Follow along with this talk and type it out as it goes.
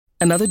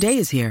Another day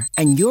is here,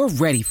 and you're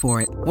ready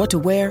for it. What to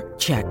wear?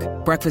 Check.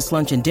 Breakfast,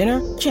 lunch, and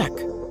dinner? Check.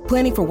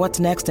 Planning for what's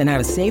next and how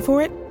to save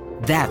for it?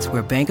 That's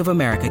where Bank of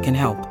America can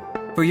help.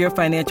 For your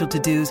financial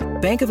to-dos,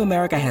 Bank of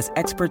America has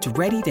experts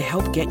ready to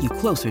help get you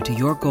closer to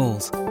your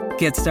goals.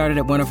 Get started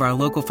at one of our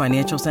local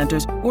financial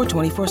centers or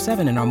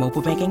 24/7 in our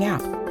mobile banking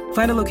app.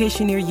 Find a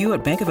location near you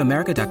at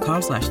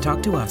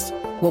bankofamerica.com/talktous.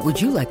 What would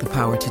you like the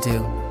power to do?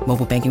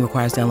 Mobile banking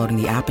requires downloading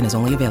the app and is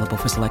only available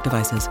for select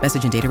devices.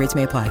 Message and data rates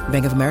may apply.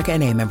 Bank of America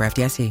N.A., member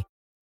FDIC.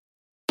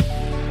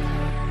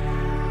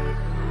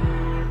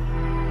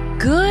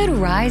 Good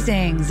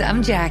risings.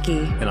 I'm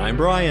Jackie. And I'm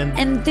Brian.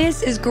 And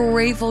this is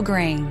Grateful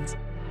Grains.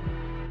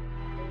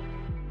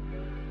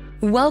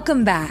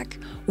 Welcome back.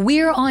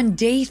 We're on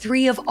day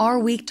 3 of our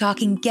week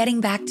talking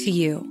Getting Back to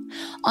You.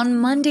 On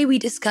Monday, we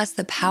discussed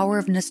the power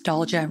of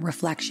nostalgia and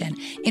reflection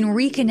in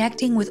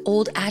reconnecting with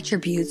old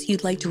attributes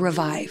you'd like to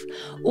revive,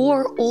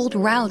 or old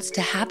routes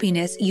to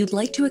happiness you'd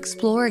like to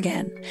explore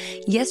again.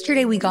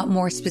 Yesterday, we got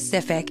more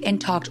specific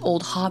and talked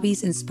old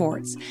hobbies and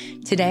sports.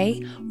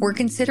 Today, we're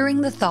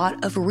considering the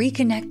thought of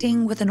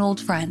reconnecting with an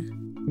old friend.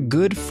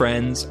 Good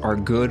friends are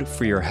good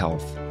for your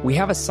health. We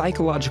have a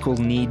psychological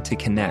need to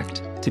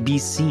connect, to be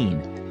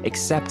seen,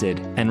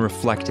 accepted, and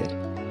reflected.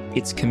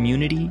 It's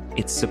community,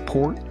 it's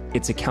support,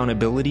 it's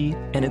accountability,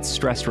 and it's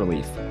stress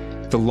relief.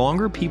 The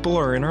longer people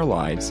are in our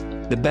lives,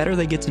 the better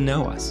they get to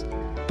know us.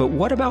 But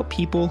what about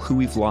people who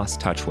we've lost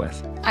touch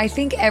with? I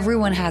think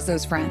everyone has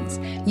those friends.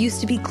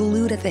 Used to be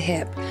glued at the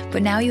hip,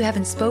 but now you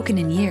haven't spoken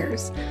in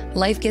years.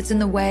 Life gets in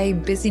the way,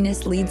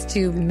 busyness leads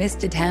to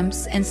missed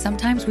attempts, and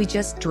sometimes we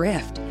just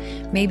drift.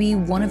 Maybe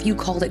one of you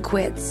called it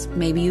quits.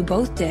 Maybe you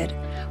both did.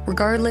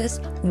 Regardless,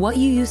 what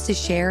you used to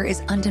share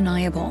is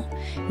undeniable.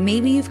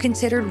 Maybe you've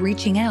considered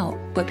reaching out,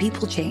 but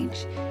people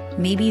change.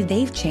 Maybe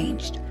they've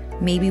changed.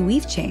 Maybe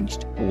we've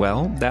changed.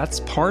 Well, that's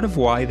part of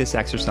why this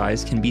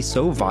exercise can be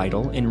so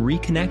vital in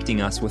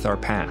reconnecting us with our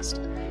past.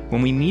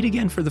 When we meet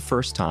again for the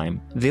first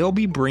time, they'll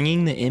be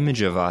bringing the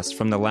image of us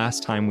from the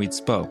last time we'd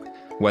spoke,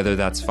 whether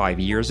that's 5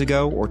 years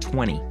ago or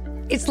 20.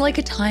 It's like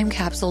a time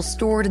capsule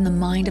stored in the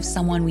mind of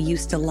someone we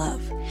used to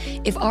love.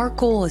 If our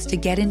goal is to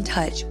get in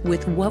touch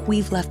with what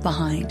we've left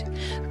behind,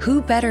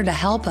 who better to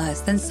help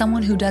us than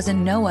someone who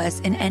doesn't know us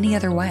in any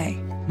other way?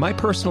 My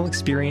personal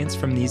experience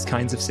from these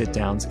kinds of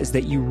sit-downs is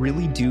that you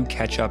really do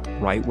catch up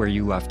right where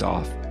you left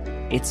off.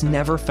 It's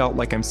never felt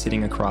like I'm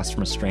sitting across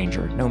from a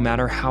stranger, no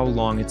matter how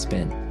long it's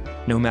been,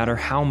 no matter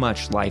how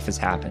much life has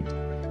happened.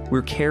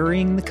 We're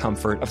carrying the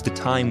comfort of the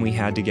time we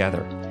had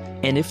together.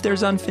 And if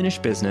there's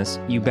unfinished business,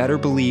 you better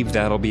believe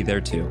that'll be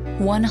there too.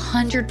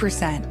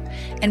 100%.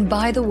 And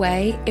by the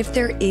way, if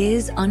there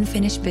is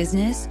unfinished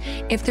business,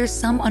 if there's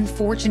some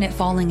unfortunate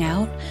falling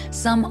out,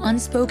 some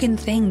unspoken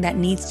thing that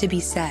needs to be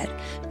said,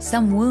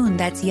 some wound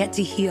that's yet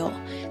to heal,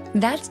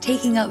 that's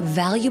taking up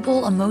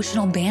valuable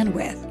emotional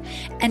bandwidth.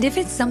 And if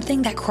it's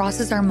something that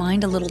crosses our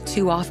mind a little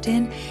too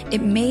often,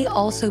 it may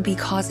also be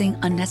causing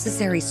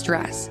unnecessary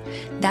stress.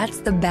 That's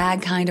the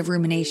bad kind of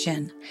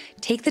rumination.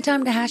 Take the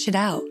time to hash it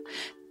out.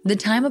 The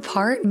time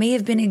apart may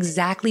have been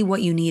exactly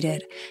what you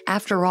needed.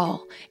 After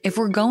all, if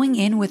we're going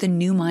in with a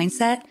new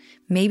mindset,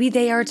 maybe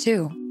they are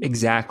too.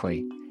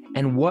 Exactly.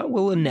 And what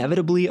will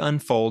inevitably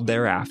unfold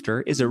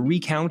thereafter is a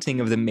recounting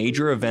of the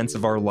major events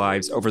of our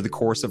lives over the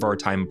course of our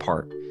time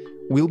apart.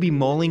 We'll be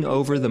mulling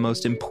over the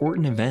most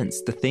important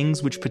events, the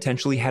things which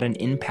potentially had an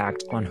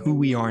impact on who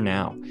we are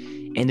now,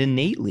 and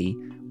innately,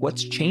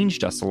 what's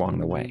changed us along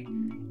the way.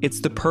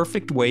 It's the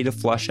perfect way to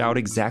flush out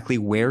exactly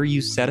where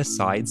you set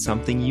aside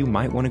something you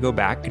might want to go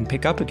back and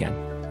pick up again.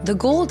 The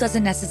goal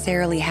doesn't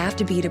necessarily have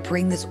to be to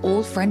bring this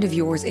old friend of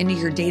yours into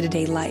your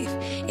day-to-day life.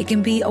 It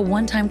can be a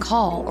one-time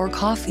call or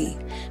coffee.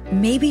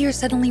 Maybe you're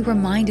suddenly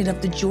reminded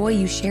of the joy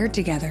you shared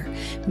together.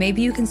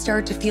 Maybe you can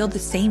start to feel the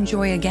same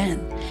joy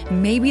again.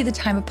 Maybe the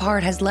time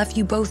apart has left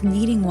you both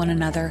needing one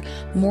another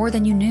more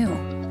than you knew.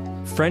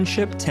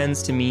 Friendship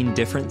tends to mean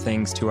different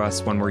things to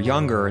us when we're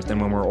younger than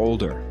when we're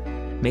older.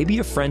 Maybe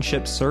a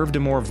friendship served a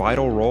more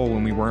vital role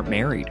when we weren't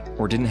married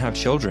or didn't have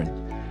children.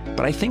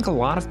 But I think a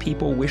lot of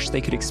people wish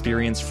they could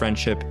experience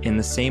friendship in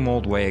the same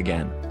old way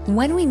again.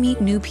 When we meet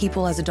new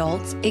people as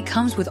adults, it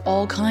comes with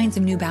all kinds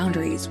of new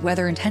boundaries,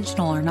 whether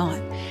intentional or not,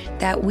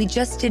 that we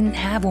just didn't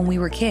have when we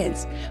were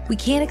kids. We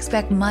can't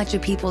expect much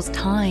of people's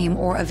time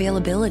or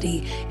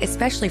availability,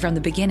 especially from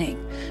the beginning.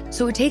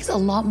 So it takes a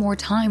lot more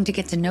time to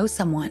get to know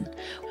someone.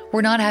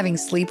 We're not having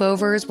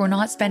sleepovers. We're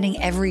not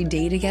spending every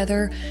day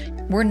together.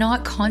 We're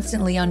not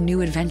constantly on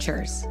new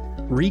adventures.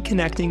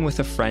 Reconnecting with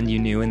a friend you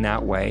knew in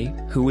that way,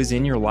 who was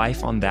in your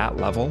life on that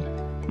level,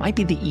 might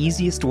be the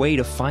easiest way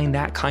to find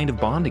that kind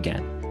of bond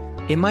again.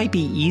 It might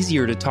be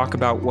easier to talk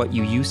about what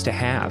you used to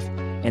have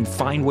and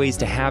find ways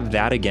to have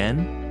that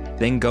again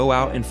than go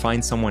out and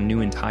find someone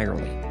new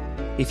entirely.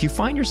 If you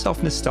find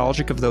yourself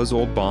nostalgic of those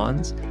old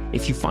bonds,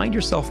 if you find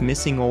yourself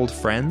missing old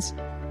friends,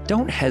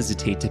 don't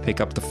hesitate to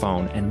pick up the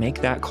phone and make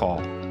that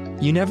call.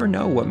 You never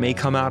know what may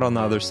come out on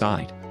the other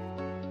side.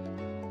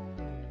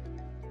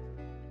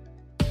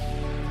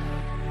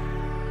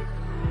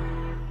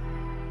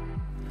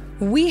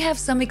 We have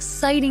some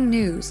exciting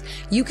news.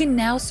 You can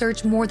now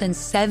search more than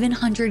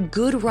 700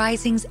 Good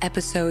Risings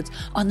episodes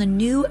on the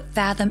new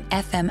Fathom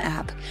FM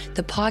app,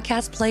 the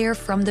podcast player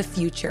from the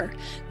future.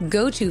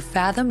 Go to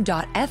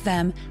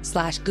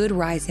fathom.fm/Good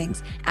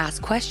Risings,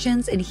 ask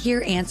questions, and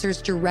hear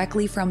answers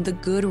directly from the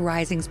Good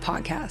Risings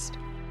podcast.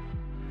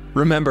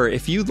 Remember,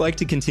 if you'd like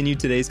to continue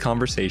today's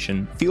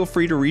conversation, feel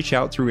free to reach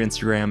out through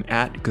Instagram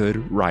at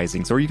Good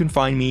Risings, or you can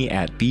find me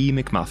at B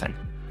McMuffin.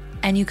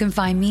 And you can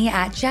find me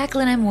at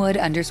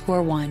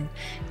JacquelineMWood_1.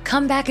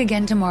 Come back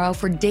again tomorrow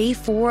for day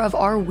 4 of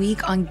our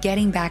week on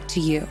getting back to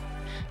you.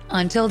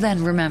 Until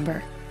then,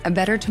 remember, a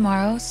better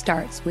tomorrow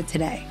starts with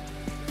today.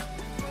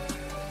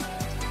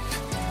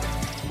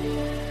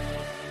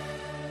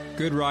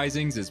 Good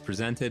Risings is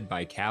presented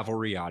by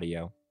Cavalry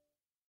Audio.